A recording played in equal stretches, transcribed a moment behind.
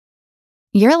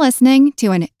You're listening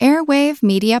to an Airwave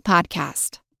Media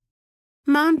Podcast.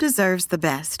 Mom deserves the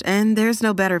best, and there's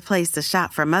no better place to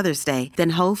shop for Mother's Day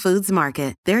than Whole Foods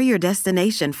Market. They're your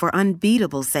destination for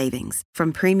unbeatable savings,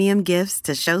 from premium gifts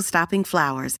to show-stopping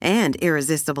flowers and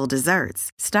irresistible desserts.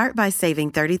 Start by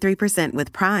saving 33%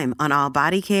 with Prime on all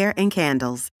body care and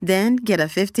candles. Then get a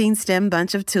 15-stem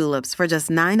bunch of tulips for just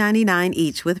 $9.99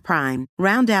 each with Prime.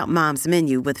 Round out Mom's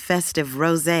menu with festive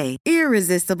rosé,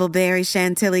 irresistible berry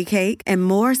chantilly cake, and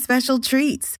more special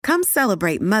treats. Come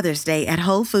celebrate Mother's Day at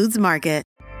Whole Foods Market.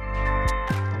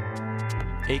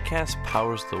 Acast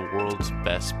powers the world's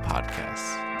best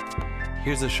podcasts.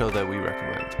 Here's a show that we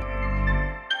recommend.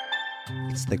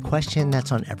 It's the question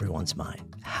that's on everyone's mind.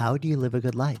 How do you live a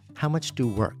good life? How much do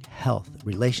work, health,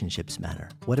 relationships matter?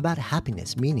 What about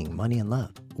happiness, meaning, money, and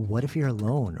love? What if you're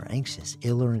alone or anxious,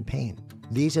 ill or in pain?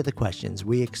 These are the questions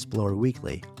we explore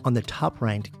weekly on the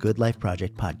top-ranked Good Life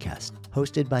Project podcast,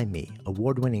 hosted by me,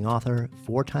 award-winning author,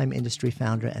 4-time industry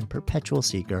founder, and perpetual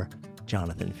seeker,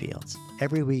 Jonathan Fields.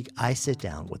 Every week, I sit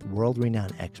down with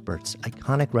world-renowned experts,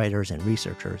 iconic writers, and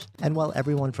researchers, and while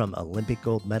everyone from Olympic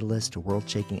gold medalists to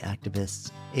world-shaking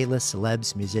activists, A-list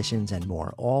celebs, musicians, and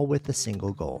more, all with the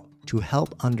single goal, to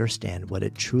help understand what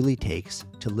it truly takes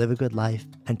to live a good life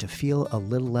and to feel a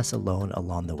little less alone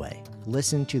along the way.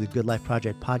 Listen to the Good Life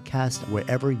Project podcast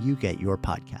wherever you get your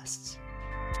podcasts.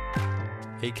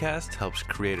 Acast helps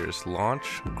creators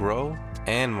launch, grow,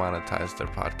 and monetize their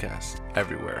podcasts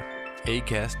everywhere.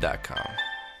 Acast.com.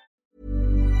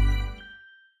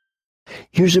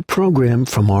 Here's a program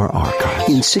from our archives.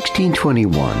 In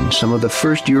 1621, some of the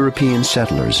first European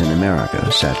settlers in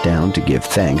America sat down to give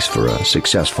thanks for a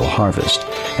successful harvest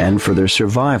and for their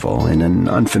survival in an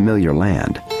unfamiliar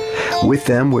land. With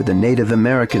them were the Native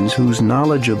Americans whose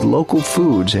knowledge of local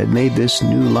foods had made this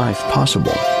new life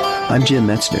possible. I'm Jim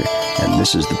Metzner, and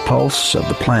this is The Pulse of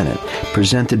the Planet,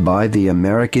 presented by the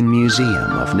American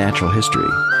Museum of Natural History.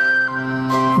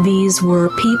 These were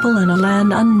people in a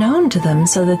land unknown to them,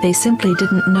 so that they simply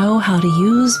didn't know how to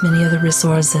use many of the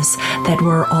resources that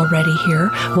were already here.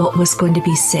 What was going to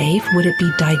be safe? Would it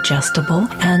be digestible?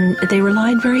 And they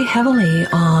relied very heavily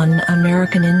on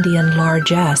American Indian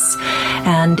largesse.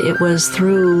 And it was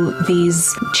through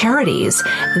these charities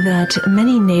that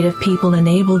many Native people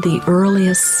enabled the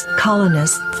earliest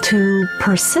colonists to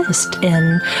persist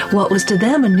in what was to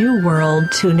them a new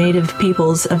world, to Native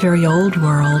peoples a very old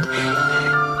world.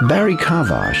 Barry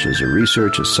Kavash is a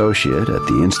research associate at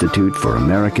the Institute for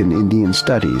American Indian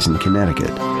Studies in Connecticut.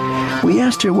 We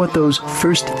asked her what those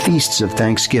first feasts of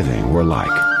Thanksgiving were like.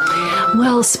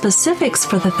 Well, specifics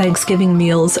for the Thanksgiving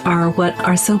meals are what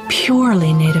are so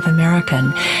purely Native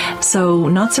American. So,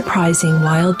 not surprising,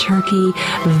 wild turkey,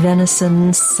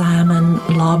 venison, salmon,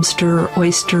 lobster,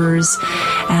 oysters,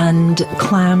 and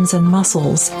clams and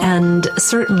mussels. And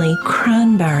certainly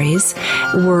cranberries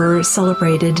were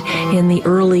celebrated in the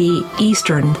early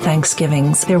Eastern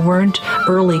Thanksgivings. There weren't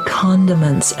early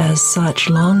condiments as such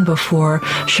long before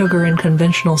sugar and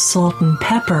conventional salt and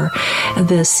pepper.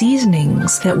 The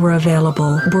seasonings that were available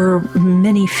were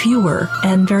many fewer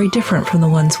and very different from the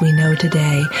ones we know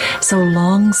today. So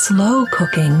long, slow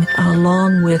cooking,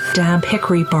 along with damp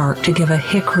hickory bark to give a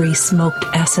hickory smoked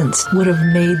essence, would have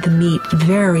made the meat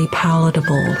very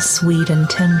palatable, sweet and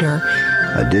tender.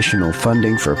 Additional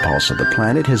funding for Pulse of the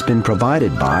Planet has been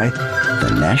provided by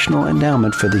the National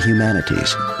Endowment for the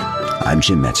Humanities. I'm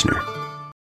Jim Metzner.